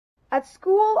At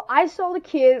school, I saw the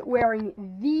kid wearing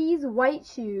these white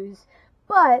shoes,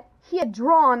 but he had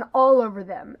drawn all over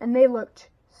them, and they looked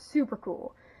super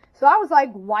cool. So I was like,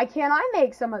 why can't I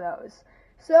make some of those?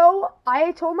 So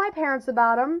I told my parents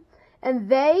about them, and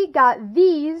they got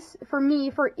these for me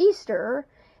for Easter,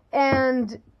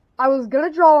 and I was going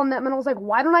to draw on them, and I was like,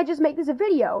 why don't I just make this a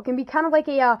video? It can be kind of like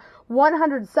a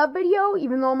 100 sub video,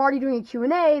 even though I'm already doing a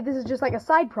Q&A. This is just like a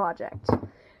side project.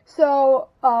 So,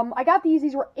 I got these.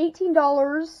 These were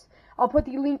 $18. I'll put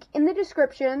the link in the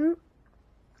description.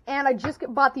 And I just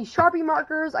bought these Sharpie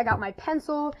markers. I got my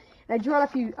pencil. And I drew out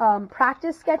a few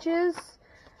practice sketches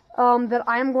that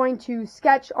I'm going to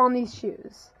sketch on these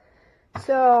shoes.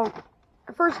 So,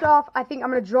 first off, I think I'm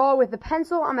going to draw with the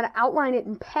pencil. I'm going to outline it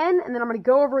in pen. And then I'm going to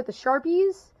go over with the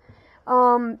Sharpies.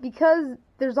 Because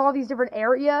there's all these different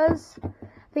areas,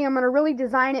 I think I'm going to really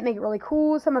design it, make it really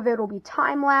cool. Some of it will be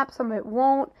time-lapse, some of it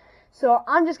won't. So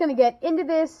I'm just going to get into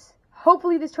this.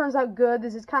 Hopefully this turns out good.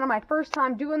 This is kind of my first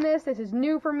time doing this. This is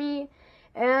new for me.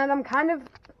 And I'm kind of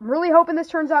really hoping this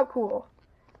turns out cool.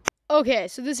 Okay,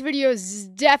 so this video is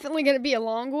definitely going to be a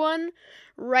long one.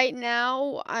 Right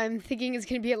now, I'm thinking it's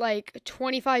going to be at like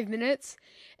 25 minutes.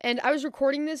 And I was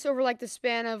recording this over like the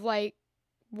span of like,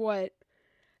 what?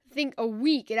 I think a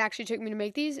week it actually took me to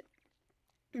make these.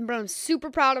 But I'm super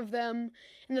proud of them.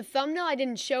 In the thumbnail, I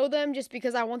didn't show them just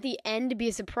because I want the end to be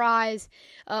a surprise.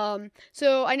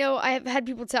 So I know I have had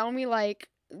people tell me, like,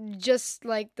 just,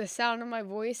 like, the sound of my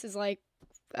voice is, like,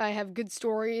 I have good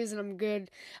stories and I'm good.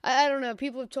 I don't know.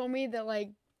 People have told me that,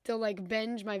 like, they'll, like,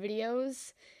 binge my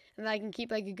videos and that I can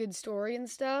keep, like, a good story and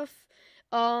stuff.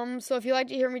 So if you like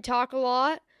to hear me talk a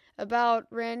lot about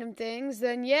random things,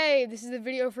 then yay, this is the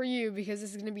video for you because this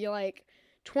is going to be, like,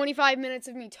 25 minutes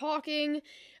of me talking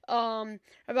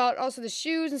about also the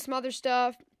shoes and some other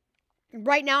stuff.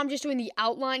 Right now I'm just doing the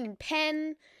outline in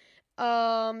pen.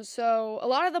 So a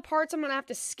lot of the parts I'm going to have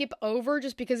to skip over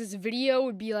just because this video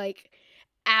would be like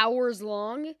hours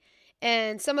long.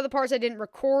 And some of the parts I didn't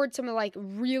record, some of the like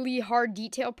really hard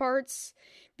detail parts.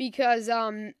 Because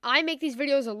I make these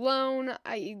videos alone.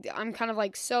 I'm kind of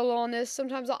like solo on this.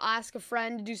 Sometimes I'll ask a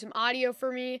friend to do some audio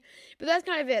for me. But that's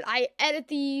kind of it. I edit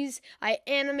these. I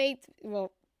animate.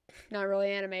 Well, not really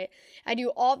animate. I do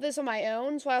all of this on my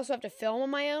own. So I also have to film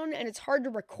on my own. And it's hard to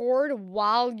record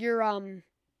while you're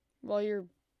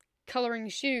coloring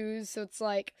shoes. So it's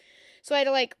like, so I had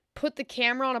to like put the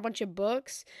camera on a bunch of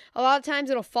books. A lot of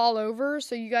times it'll fall over.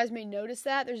 So you guys may notice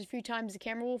that. There's a few times the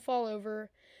camera will fall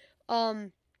over.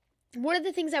 One of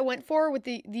the things I went for with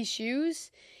these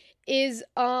shoes is,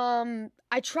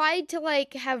 I tried to,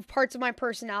 like, have parts of my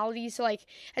personality. So, like,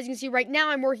 as you can see right now,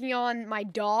 I'm working on my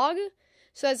dog.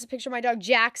 So that's a picture of my dog,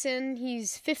 Jackson.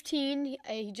 He's 15.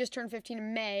 He just turned 15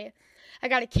 in May. I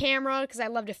got a camera because I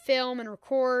love to film and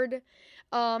record.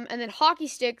 And then hockey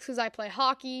sticks because I play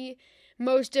hockey.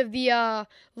 Most of the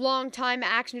long-time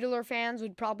ActionDoodler fans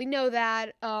would probably know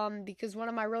that because one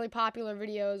of my really popular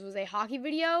videos was a hockey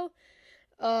video.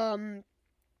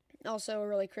 Also a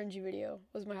really cringy video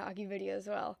was my hockey video as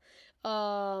well.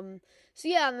 So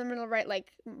yeah, and I'm gonna write,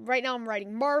 like, right now I'm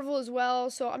writing Marvel as well,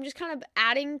 so I'm just kind of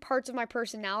adding parts of my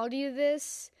personality to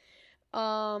this.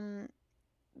 The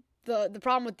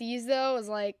problem with these, though, is,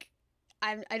 like,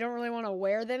 I don't really want to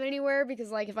wear them anywhere, because,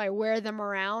 like, if I wear them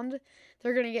around,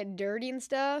 they're gonna get dirty and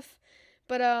stuff.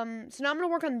 But, so now I'm going to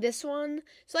work on this one.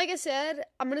 So like I said,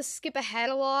 I'm going to skip ahead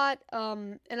a lot,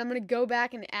 and I'm going to go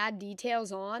back and add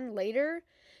details on later.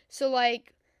 So,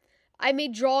 like, I may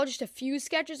draw just a few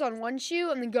sketches on one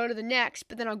shoe and then go to the next,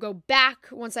 but then I'll go back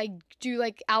once I do,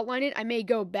 like, outline it. I may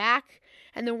go back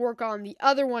and then work on the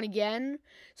other one again.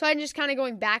 So I'm just kind of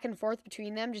going back and forth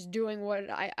between them, just doing what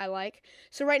I like.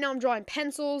 So right now I'm drawing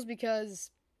pencils because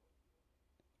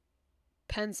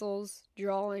pencils,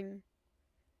 drawing,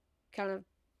 kind of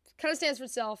stands for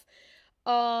itself.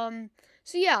 So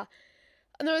yeah,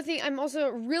 another thing, I'm also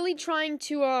really trying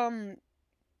to I'm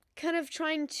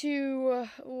trying to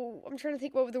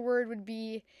think what the word would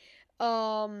be,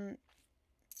 kind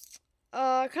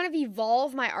of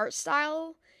evolve my art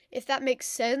style, if that makes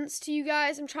sense to you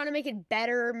guys. I'm trying to make it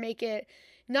better, make it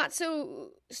not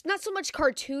so much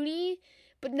cartoony,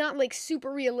 but not like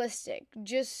super realistic.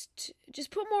 Just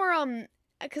put more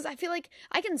because I feel like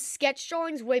I can sketch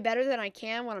drawings way better than I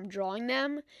can when I'm drawing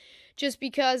them, just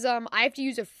because I have to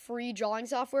use a free drawing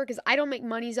software, because I don't make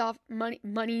monies off my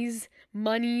video.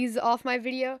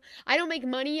 I don't make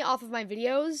money off of my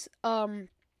videos, so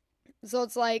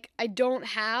it's like I don't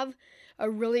have a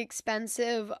really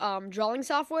expensive drawing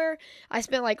software. I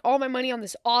spent like all my money on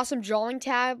this awesome drawing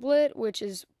tablet, which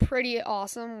is pretty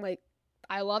awesome. Like,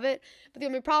 I love it. But the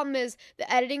only problem is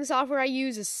the editing software I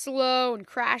use is slow and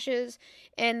crashes,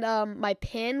 and my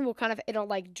pen will it'll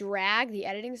like drag the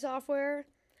editing software.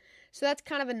 So that's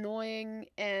kind of annoying,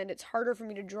 and it's harder for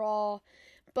me to draw.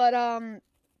 But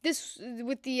this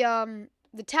with the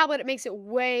tablet, it makes it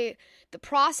the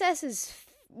process is,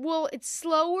 well, it's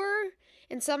slower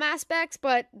in some aspects,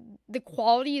 but the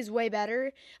quality is way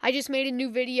better. I just made a new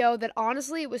video that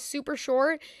honestly, it was super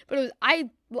short, but I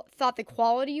thought the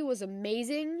quality was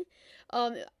amazing.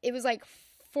 It was like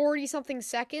 40 something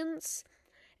seconds,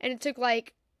 and it took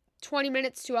like 20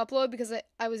 minutes to upload because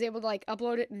I was able to like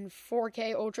upload it in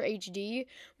 4K Ultra HD,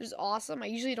 which is awesome. I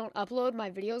usually don't upload my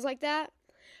videos like that.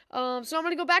 So I'm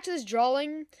going to go back to this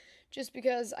drawing just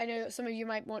because I know some of you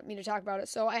might want me to talk about it.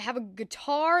 So I have a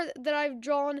guitar that I've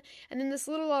drawn, and then this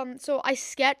little, so I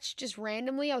sketched just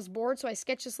randomly. I was bored, so I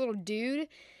sketched this little dude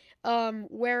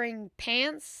wearing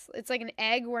pants. It's like an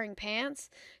egg wearing pants.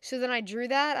 So then I drew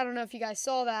that. I don't know if you guys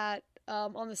saw that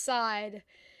on the side.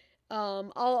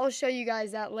 I'll show you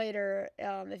guys that later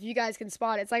if you guys can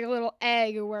spot it. It's like a little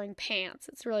egg wearing pants.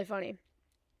 It's really funny.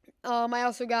 I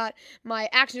also got my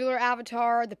ActionDoodler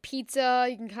avatar, the pizza.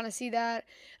 You can kind of see that.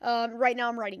 Right now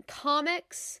I'm writing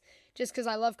comics just because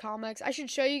I love comics. I should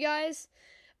show you guys.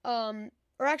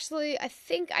 Or actually, I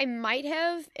think I might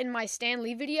have in my Stan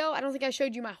Lee video. I don't think I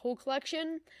showed you my whole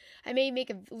collection. I may make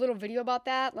a little video about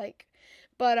that,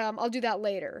 but I'll do that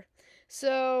later.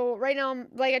 So right now,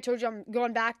 like I told you, I'm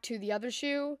going back to the other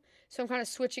shoe. So I'm kind of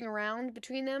switching around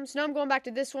between them. So now I'm going back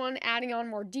to this one, adding on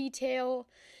more detail.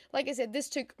 Like I said, this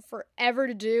took forever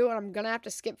to do, and I'm going to have to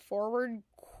skip forward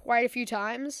quite a few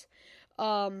times.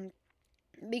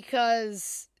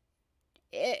 Because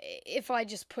if I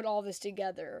just put all this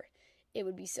together, it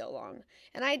would be so long.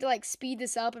 And I had to like speed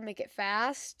this up and make it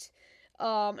fast.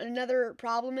 Another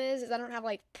problem is I don't have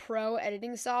like pro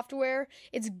editing software.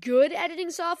 It's good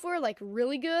editing software, like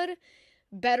really good,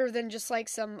 better than just like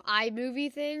some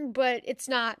iMovie thing, but it's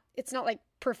not like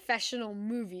professional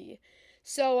movie.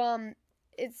 So I'm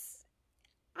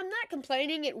not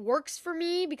complaining. It works for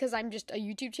me because I'm just a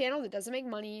YouTube channel that doesn't make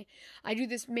money. I do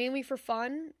this mainly for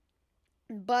fun.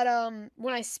 But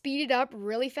when I speed it up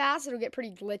really fast, it'll get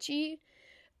pretty glitchy.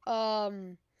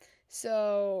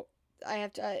 So I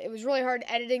have to. It was really hard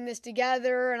editing this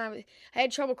together, and I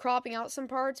had trouble cropping out some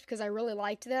parts because I really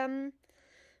liked them.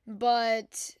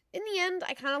 But in the end,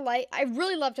 I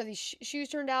really loved how these shoes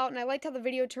turned out, and I liked how the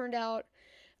video turned out.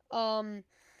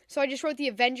 So I just wrote the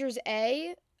Avengers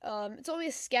A. It's only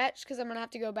a sketch because I'm gonna have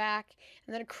to go back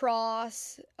and then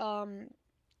across.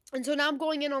 And so now I'm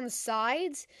going in on the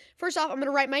sides. First off, I'm going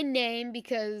to write my name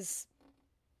because,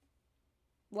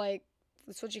 like,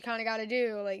 that's what you kind of got to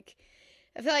do. Like,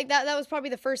 I feel like that was probably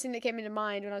the first thing that came into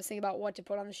mind when I was thinking about what to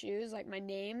put on the shoes, like my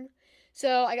name.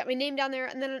 So I got my name down there.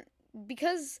 And then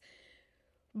because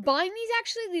buying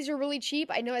these are really cheap.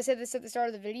 I know I said this at the start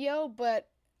of the video, but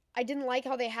I didn't like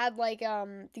how they had, like,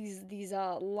 these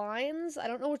lines. I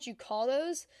don't know what you call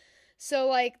those. So,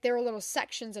 like, there were little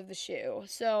sections of the shoe.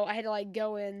 So, I had to, like,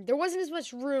 go in. There wasn't as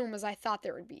much room as I thought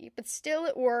there would be. But still,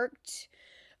 it worked.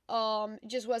 It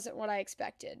just wasn't what I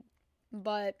expected.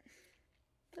 But,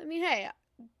 I mean, hey,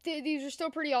 these are still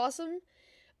pretty awesome.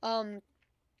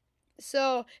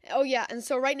 So, oh, yeah. And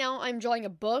so, right now, I'm drawing a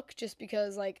book just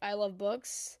because, like, I love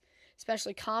books.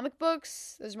 Especially comic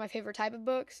books. Those are my favorite type of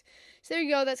books. So, there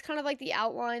you go. That's kind of, like, the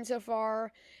outline so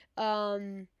far.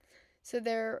 So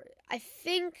there, I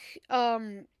think,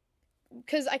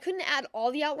 because I couldn't add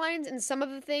all the outlines, and some of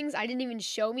the things I didn't even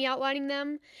show me outlining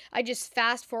them. I just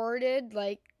fast forwarded,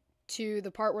 like, to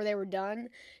the part where they were done,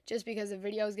 just because the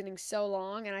video was getting so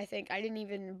long, and I think I didn't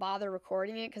even bother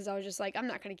recording it, because I was just like, I'm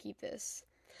not going to keep this.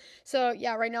 So,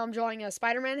 yeah, right now I'm drawing a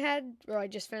Spider-Man head, where I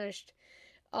just finished,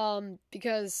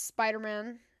 because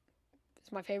Spider-Man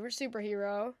is my favorite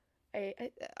superhero.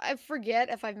 I forget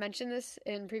if I've mentioned this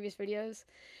in previous videos.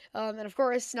 And of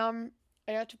course, now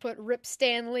I have to put Rip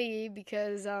Stan Lee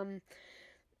because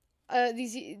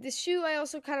this shoe I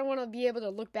also kind of want to be able to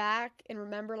look back and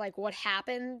remember like what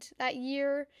happened that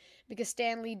year because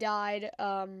Stan Lee died.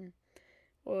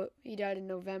 Well, he died in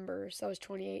November, so that was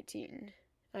 2018.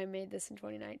 I made this in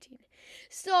 2019.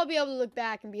 Still, I'll be able to look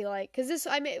back and be like, because this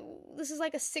is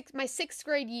like my 6th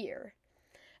grade year.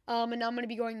 And now I'm going to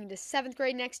be going into 7th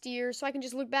grade next year, so I can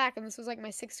just look back, and this was like my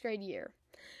 6th grade year.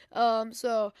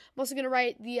 So I'm also going to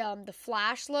write the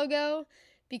Flash logo,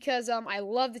 because I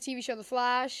love the TV show The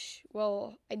Flash.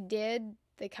 Well, I did.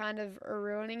 They kind of are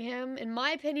ruining him. In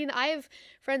my opinion, I have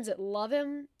friends that love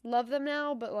them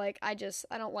now, but like I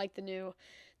don't like the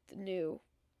new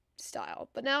style.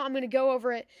 But now I'm going to go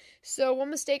over it. So one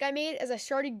mistake I made is I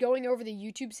started going over the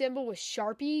YouTube symbol with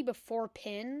Sharpie before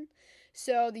pen.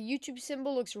 So the YouTube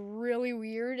symbol looks really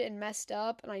weird and messed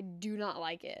up, and I do not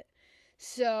like it.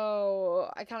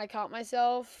 So I kind of caught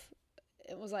myself.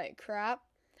 It was like crap.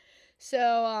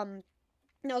 So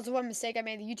that was one mistake I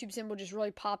made. The YouTube symbol just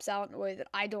really pops out in a way that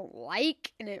I don't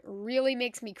like, and it really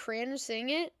makes me cringe seeing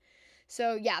it.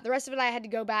 So yeah, the rest of it I had to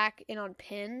go back in on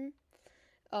pen.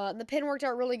 The pen worked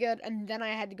out really good, and then I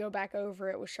had to go back over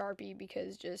it with Sharpie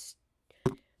because just...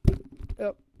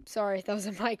 Oh, sorry, that was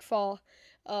a mic fall.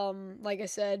 Like I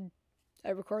said, I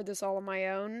record this all on my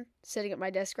own, sitting at my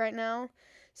desk right now.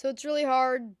 So it's really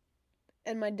hard,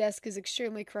 and my desk is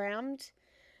extremely crammed.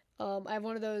 I have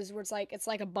one of those where it's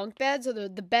like a bunk bed. So the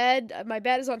bed, my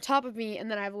bed is on top of me, and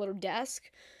then I have a little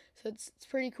desk. So it's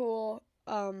pretty cool.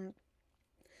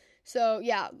 So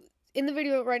yeah, in the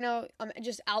video right now, I'm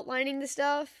just outlining the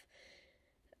stuff.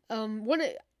 A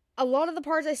lot of the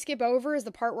parts I skip over is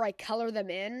the part where I color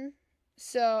them in.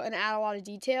 So, and add a lot of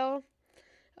detail.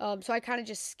 So I kind of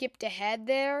just skipped ahead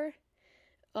there.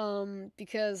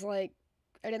 Because like,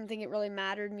 I didn't think it really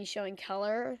mattered me showing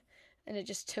color. And it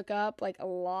just took up like a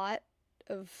lot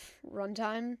of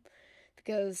runtime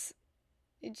because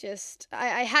it just,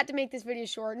 I had to make this video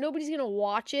short. Nobody's gonna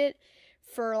watch it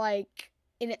for like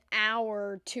an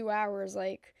hour, 2 hours.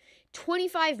 Like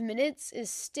 25 minutes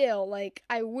is still like,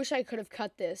 I wish I could have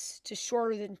cut this to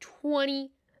shorter than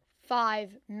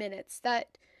 25 minutes.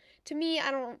 That to me,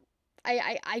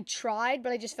 I tried,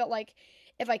 but I just felt like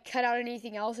if I cut out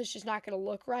anything else, it's just not gonna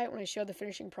look right when I show the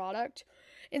finishing product.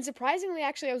 And surprisingly,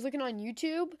 actually, I was looking on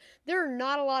YouTube. There are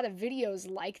not a lot of videos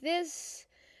like this.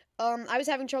 I was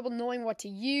having trouble knowing what to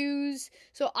use.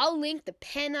 So I'll link the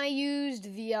pen I used,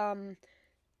 the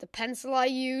pencil I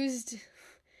used.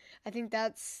 I think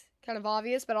that's kind of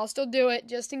obvious, but I'll still do it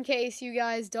just in case you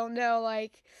guys don't know,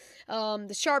 like,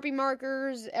 the Sharpie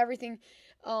markers, everything.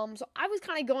 So I was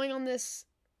kind of going on this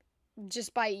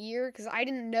just by ear because I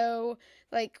didn't know,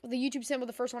 like, the YouTube symbol,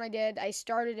 the first one I did, I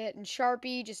started it in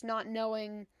Sharpie, just not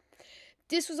knowing.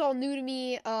 This was all new to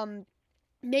me.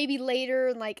 Maybe later,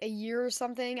 in like a year or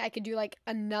something, I could do like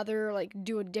another, like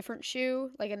do a different shoe,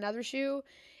 like another shoe,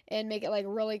 and make it like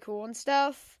really cool and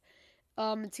stuff,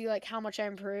 and see like how much I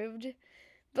improved.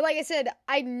 But like I said,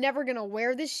 I'm never gonna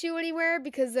wear this shoe anywhere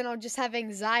because then I'll just have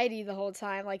anxiety the whole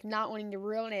time, like not wanting to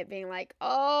ruin it, being like,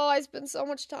 oh, I spent so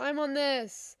much time on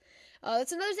this.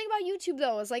 That's another thing about YouTube,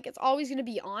 though, is, like, it's always going to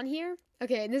be on here.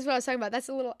 Okay, and this is what I was talking about. That's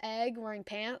a little egg wearing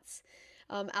pants.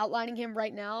 Outlining him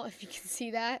right now, if you can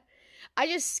see that. I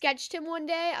just sketched him one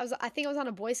day. I think I was on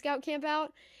a Boy Scout camp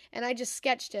out, and I just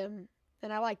sketched him,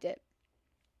 and I liked it.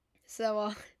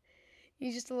 So,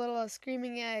 he's just a little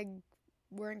screaming egg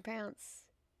wearing pants.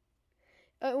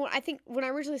 I think when I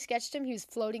originally sketched him, he was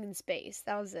floating in space.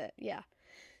 That was it, yeah.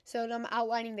 So, I'm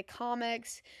outlining the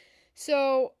comics.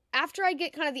 So, after I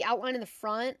get kind of the outline in the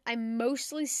front, I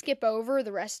mostly skip over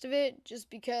the rest of it just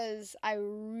because I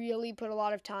really put a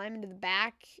lot of time into the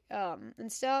back and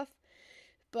stuff.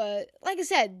 But like I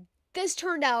said, this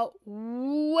turned out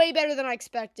way better than I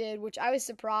expected, which I was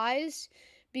surprised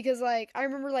because like I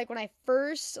remember like when I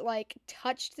first like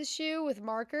touched the shoe with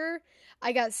marker,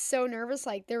 I got so nervous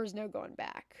like there was no going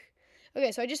back.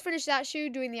 Okay, so I just finished that shoe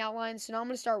doing the outline, so now I'm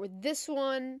going to start with this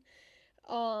one.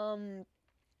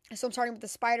 So I'm starting with the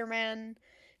Spider-Man.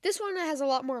 This one has a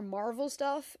lot more Marvel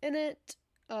stuff in it.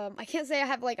 I can't say I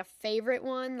have like a favorite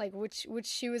one, like which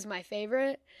shoe is my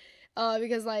favorite,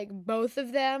 because like both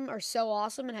of them are so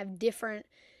awesome and have different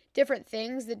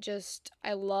things that just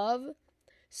I love.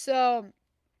 So,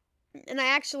 and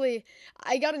I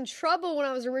got in trouble when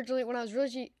I was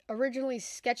originally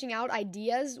sketching out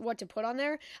ideas what to put on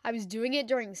there. I was doing it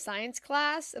during science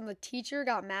class, and the teacher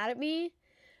got mad at me.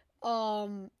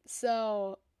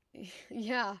 So.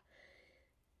 Yeah.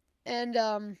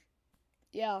 And,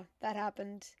 yeah, that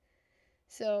happened.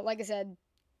 So, like I said,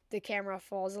 the camera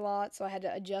falls a lot, so I had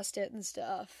to adjust it and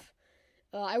stuff.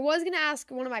 I was going to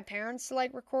ask one of my parents to,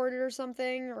 like, record it or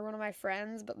something, or one of my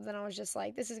friends, but then I was just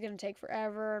like, this is going to take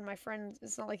forever, and my friend,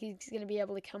 it's not like he's going to be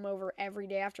able to come over every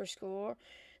day after school.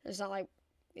 It's not like,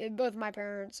 both my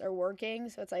parents are working,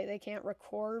 so it's like they can't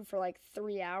record for like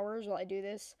 3 hours while I do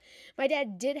this. My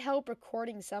dad did help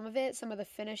recording some of the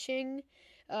finishing,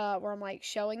 where I'm like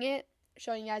showing you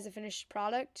guys the finished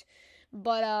product,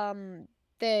 but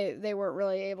they weren't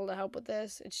really able to help with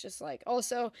this. It's just like,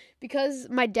 also because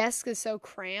my desk is so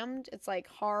crammed, it's like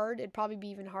hard. It'd probably be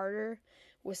even harder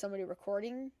with somebody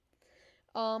recording.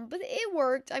 But it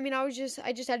worked. I mean, I just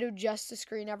had to adjust the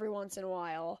screen every once in a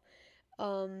while.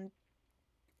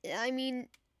 I mean,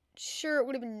 sure it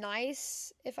would have been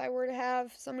nice if I were to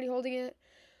have somebody holding it.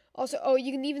 Also, oh,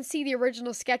 you can even see the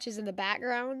original sketches in the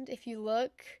background if you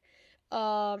look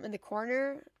in the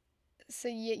corner. So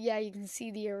yeah, you can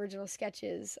see the original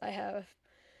sketches I have.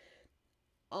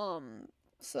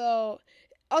 So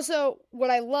also what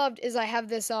I loved is I have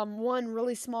this one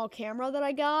really small camera that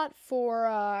I got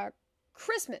for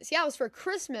Christmas. Yeah, it was for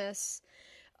Christmas.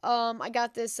 I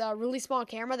got this really small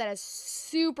camera that has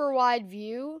super wide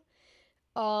view,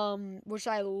 which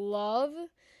I love.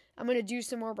 I'm gonna do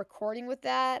some more recording with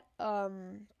that,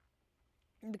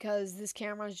 because this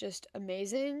camera is just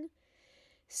amazing.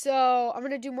 So I'm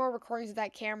gonna do more recordings with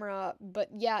that camera, but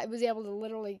yeah, it was able to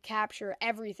literally capture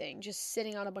everything just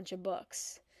sitting on a bunch of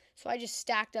books. So I just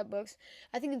stacked up books.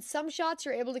 I think in some shots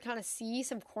you're able to kind of see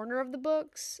some corner of the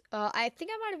books. I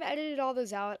think I might have edited all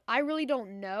those out. I really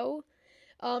don't know.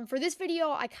 For this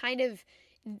video, I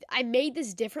made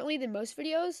this differently than most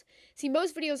videos. See,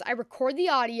 most videos I record the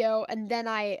audio and then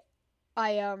I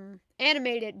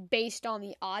animate it based on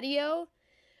the audio.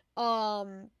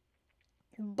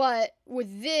 But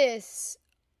with this,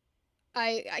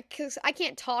 cause I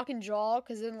can't talk and draw,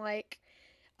 cause then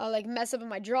I'll mess up in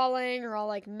my drawing, or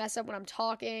I'll mess up when I'm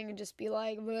talking and just be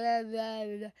like blah, blah,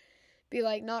 blah,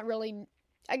 be not really.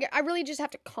 I really just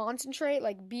have to concentrate,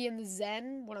 be in the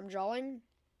zen when I'm drawing,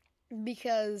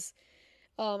 because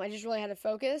I just really had to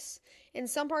focus. In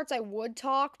some parts I would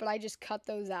talk, but I just cut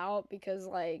those out because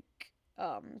right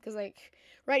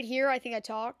here I think I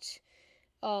talked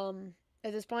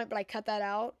at this point, but I cut that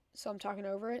out, so I'm talking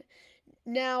over it.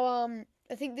 Now,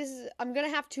 I think I'm gonna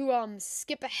have to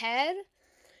skip ahead,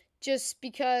 just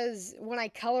because when I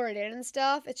color it in and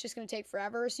stuff, it's just gonna take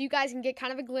forever. So you guys can get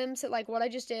kind of a glimpse at what I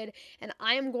just did, and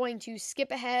I am going to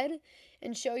skip ahead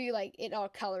and show you it all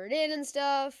colored in and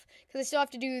stuff, because I still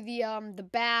have to do the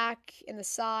back and the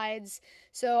sides.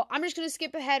 So I'm just gonna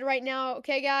skip ahead right now,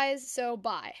 okay, guys? So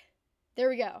bye. There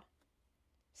we go.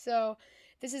 So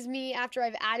this is me after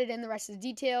I've added in the rest of the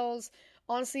details.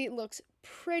 Honestly, it looks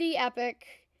pretty epic.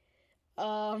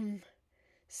 Now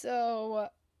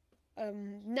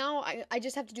I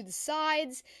just have to do the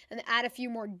sides and add a few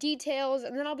more details,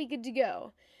 and then I'll be good to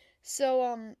go.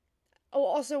 So,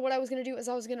 also what I was going to do is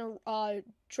I was going to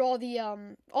draw the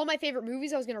all my favorite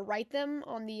movies. I was going to write them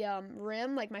on the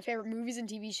rim, my favorite movies and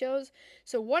TV shows.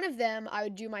 So one of them I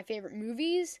would do my favorite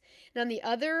movies, and on the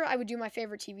other I would do my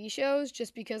favorite TV shows,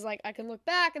 just because I can look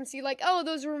back and see oh,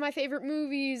 those were my favorite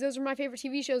movies, those were my favorite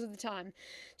TV shows at the time.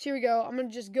 So here we go. I'm going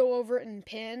to just go over it and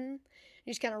pin and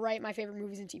just kind of write my favorite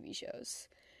movies and TV shows.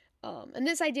 And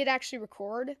this I did actually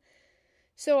record.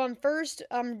 So first,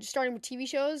 starting with TV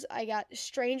shows, I got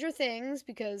Stranger Things,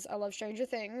 because I love Stranger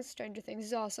Things. Stranger Things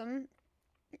is awesome.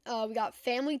 We got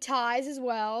Family Ties as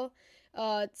well.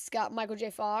 It's got Michael J.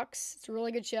 Fox. It's a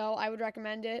really good show. I would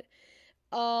recommend it.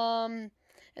 And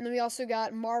then we also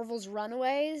got Marvel's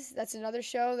Runaways. That's another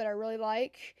show that I really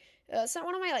like. It's not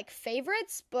one of my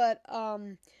favorites, but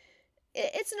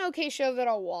it's an okay show that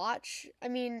I'll watch. I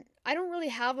mean, I don't really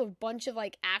have a bunch of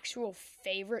actual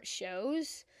favorite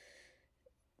shows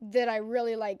that I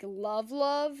really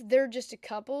love. They're just a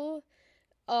couple.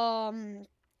 Another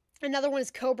one is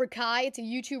Cobra Kai. It's a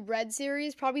YouTube Red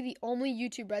series, probably the only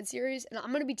YouTube Red series. And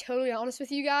I'm gonna be totally honest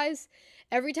with you guys.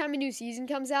 Every time a new season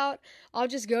comes out, I'll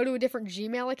just go to a different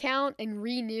Gmail account and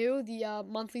renew the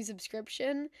monthly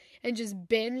subscription and just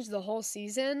binge the whole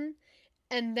season,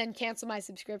 and then cancel my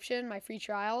subscription, my free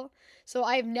trial. So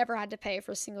I have never had to pay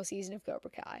for a single season of Cobra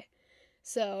Kai.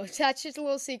 So that's just a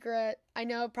little secret. I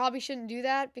know probably shouldn't do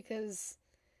that, because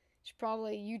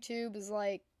YouTube is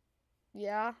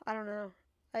yeah, I don't know.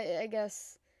 I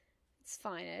guess it's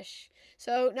fine-ish.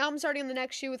 So now I'm starting on the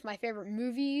next shoe with my favorite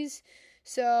movies.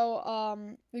 So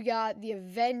we got the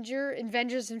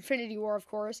Avengers Infinity War, of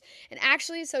course. And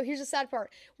actually, so here's the sad part.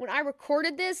 When I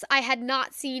recorded this, I had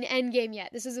not seen Endgame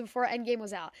yet. This was before Endgame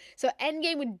was out. So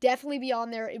Endgame would definitely be on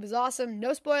there. It was awesome.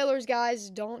 No spoilers, guys.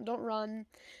 Don't run.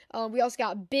 We also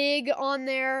got Big on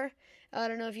there. I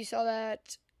don't know if you saw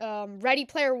that. Ready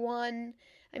Player One.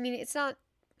 I mean, it's not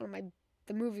one of my...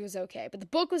 The movie was okay, but the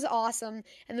book was awesome.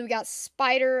 And then we got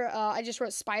I just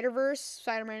wrote Spider-Verse,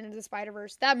 Spider-Man Into the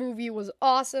Spider-Verse. That movie was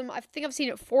awesome. I think I've seen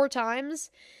it 4 times.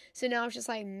 So now it's just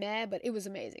meh, but it was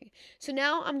amazing. So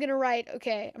now I'm going to write,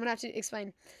 okay, I'm going to have to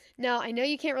explain. Now, I know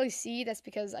you can't really see, that's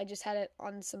because I just had it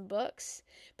on some books,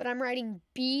 but I'm writing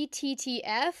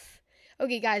BTTF.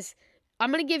 Okay, guys,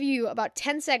 I'm going to give you about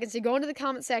 10 seconds to go into the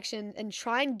comment section and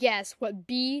try and guess what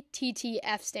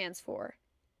BTTF stands for.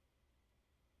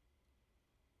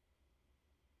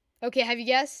 Okay, have you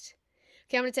guessed?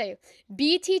 Okay, I'm going to tell you.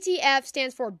 BTTF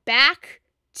stands for Back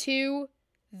to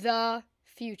the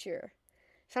Future.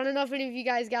 So I don't know if any of you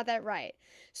guys got that right.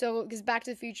 So, because Back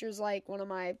to the Future is like one of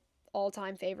my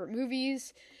all-time favorite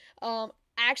movies.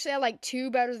 Actually, I like 2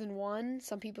 better than 1.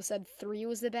 Some people said 3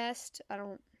 was the best.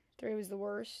 3 was the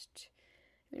worst.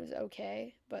 It was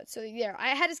okay. But, so, yeah, I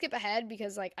had to skip ahead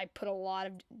because, like, I put a lot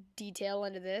of detail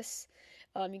into this.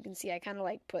 You can see I kind of,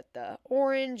 like, put the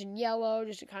orange and yellow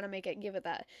just to kind of give it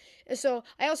that. So,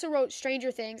 I also wrote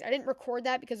Stranger Things. I didn't record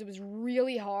that because it was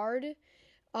really hard.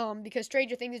 Because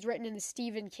Stranger Things is written in the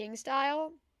Stephen King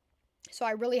style. So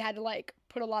I really had to, like,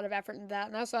 put a lot of effort into that.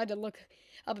 And I also had to look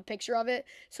up a picture of it.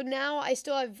 So now I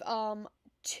still have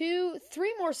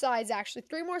 3 more sides, actually.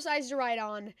 3 more sides to write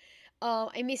on.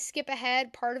 I may skip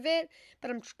ahead part of it,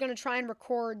 but I'm going to try and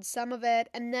record some of it.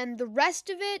 And then the rest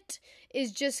of it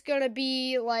is just going to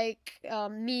be, like,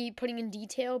 me putting in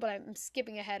detail, but I'm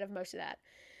skipping ahead of most of that.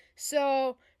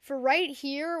 So for right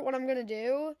here, what I'm going to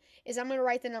do is I'm going to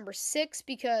write the number 6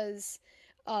 because,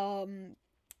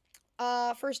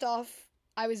 first off,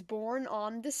 I was born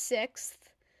on the 6th.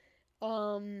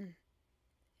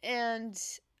 And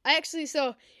I actually,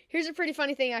 so here's a pretty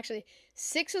funny thing, actually.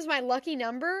 6 was my lucky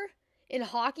number in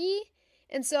hockey,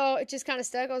 and so it just kind of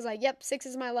stuck. I was like, yep, 6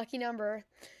 is my lucky number.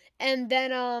 And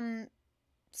then,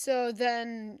 so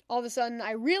then all of a sudden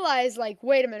I realized, like,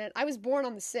 wait a minute, I was born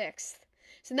on the 6th.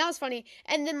 So that was funny.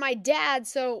 And then my dad,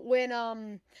 so when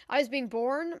I was being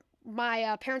born,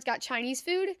 my parents got Chinese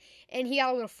food, and he got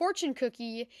a little fortune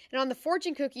cookie, and on the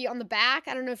fortune cookie on the back,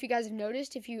 I don't know if you guys have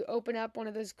noticed, if you open up one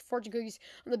of those fortune cookies,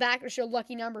 on the back it'll show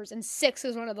lucky numbers, and 6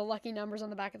 is one of the lucky numbers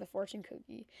on the back of the fortune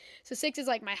cookie. So 6 is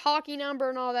like my hockey number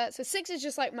and all that, so 6 is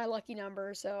just like my lucky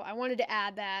number, so I wanted to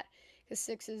add that, because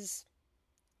 6 is,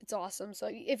 it's awesome. So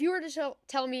if you were to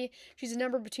tell me choose a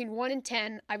number between 1 and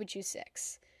 10, I would choose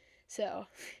 6. So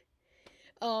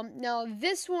now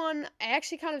this one, I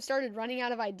actually kind of started running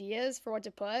out of ideas for what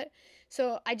to put,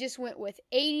 so I just went with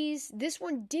 80s. This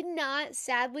one did not,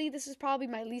 sadly, this is probably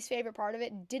my least favorite part of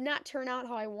it, did not turn out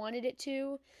how I wanted it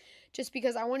to, just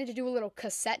because I wanted to do a little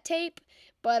cassette tape,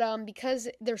 but because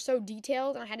they're so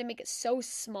detailed and I had to make it so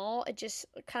small, it just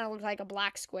kind of looked like a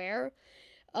black square.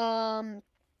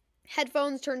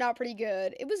 Headphones turned out pretty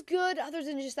good. It was good other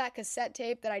than just that cassette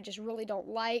tape that I just really don't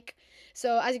like.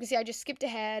 So as you can see, I just skipped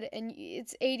ahead, and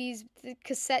it's 80s. The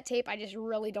cassette tape, I just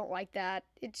really don't like that.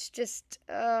 It's just,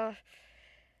 I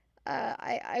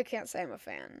can't say I'm a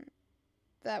fan.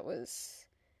 That was,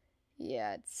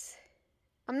 yeah,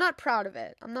 I'm not proud of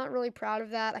it. I'm not really proud of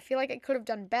that. I feel like I could have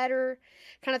done better.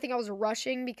 Kind of think I was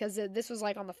rushing because this was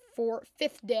like on the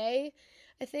 5th day,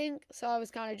 I think. So I was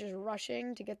kind of just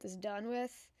rushing to get this done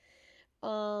with.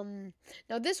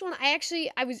 Now this one, I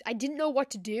didn't know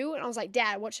what to do, and I was like,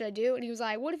 Dad, what should I do? And he was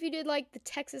like, what if you did, like, the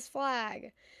Texas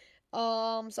flag? So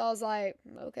I was like,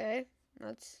 okay,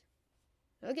 that's,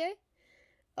 okay.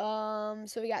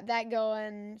 So we got that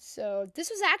going, so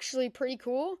this was actually pretty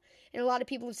cool, and a lot of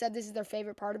people have said this is their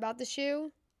favorite part about the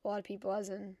shoe. A lot of people, as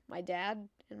in my dad,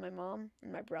 and my mom,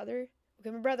 and my brother.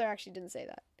 Okay, my brother actually didn't say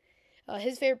that.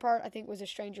 His favorite part, I think, was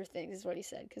Stranger Things, is what he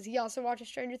said, because he also watches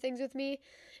Stranger Things with me,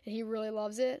 and he really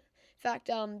loves it. In fact,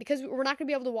 because we're not going to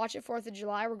be able to watch it 4th of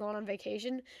July, we're going on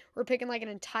vacation, we're picking, like, an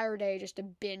entire day just to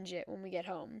binge it when we get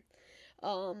home.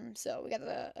 So we got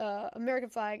the American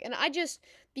flag, and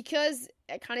because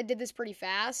I kind of did this pretty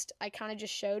fast, I kind of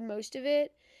just showed most of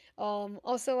it.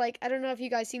 Also, like, I don't know if you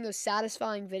guys seen those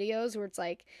satisfying videos where it's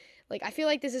like, I feel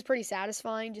like this is pretty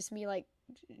satisfying, just me, like,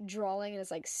 drawing, and it's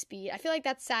like speed. I feel like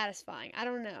that's satisfying. I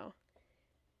don't know.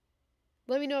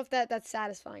 Let me know if that's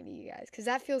satisfying to you guys, because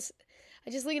that feels, I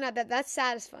just looking at that's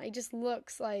satisfying. It just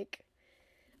looks like,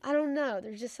 I don't know,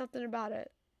 there's just something about it.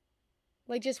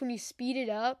 Like, just when you speed it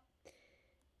up,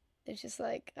 it's just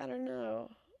like, I don't know.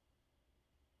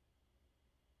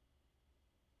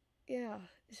 Yeah,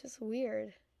 it's just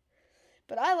weird.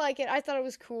 But I like it. I thought it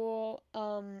was cool.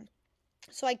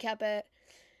 So I kept it.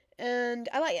 And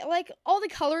I like all the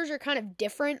colors are kind of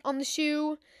different on the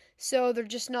shoe. So they're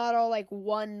just not all like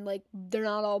one, like they're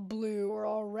not all blue or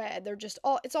all red. They're just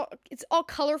it's all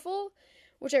colorful,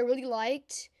 which I really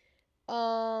liked.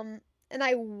 And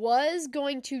I was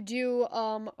going to do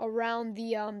around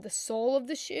the sole of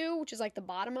the shoe, which is like the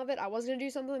bottom of it. I was going to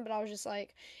do something, but I was just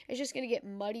like, it's just going to get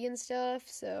muddy and stuff,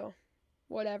 so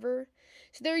whatever.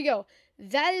 So there you go.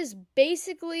 That is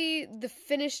basically the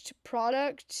finished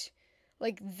product.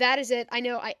 Like, that is it. I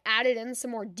know I added in some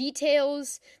more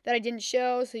details that I didn't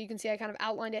show, so you can see I kind of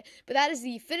outlined it. But that is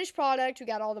the finished product. We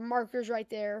got all the markers right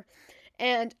there.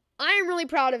 And I am really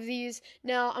proud of these.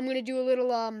 Now, I'm going to do a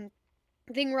little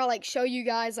thing where I, like, show you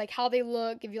guys, like, how they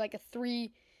look. Give you, like, a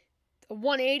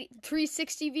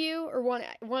 360 view or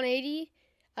 180.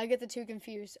 I get the two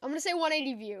confused. I'm going to say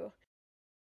 180 view.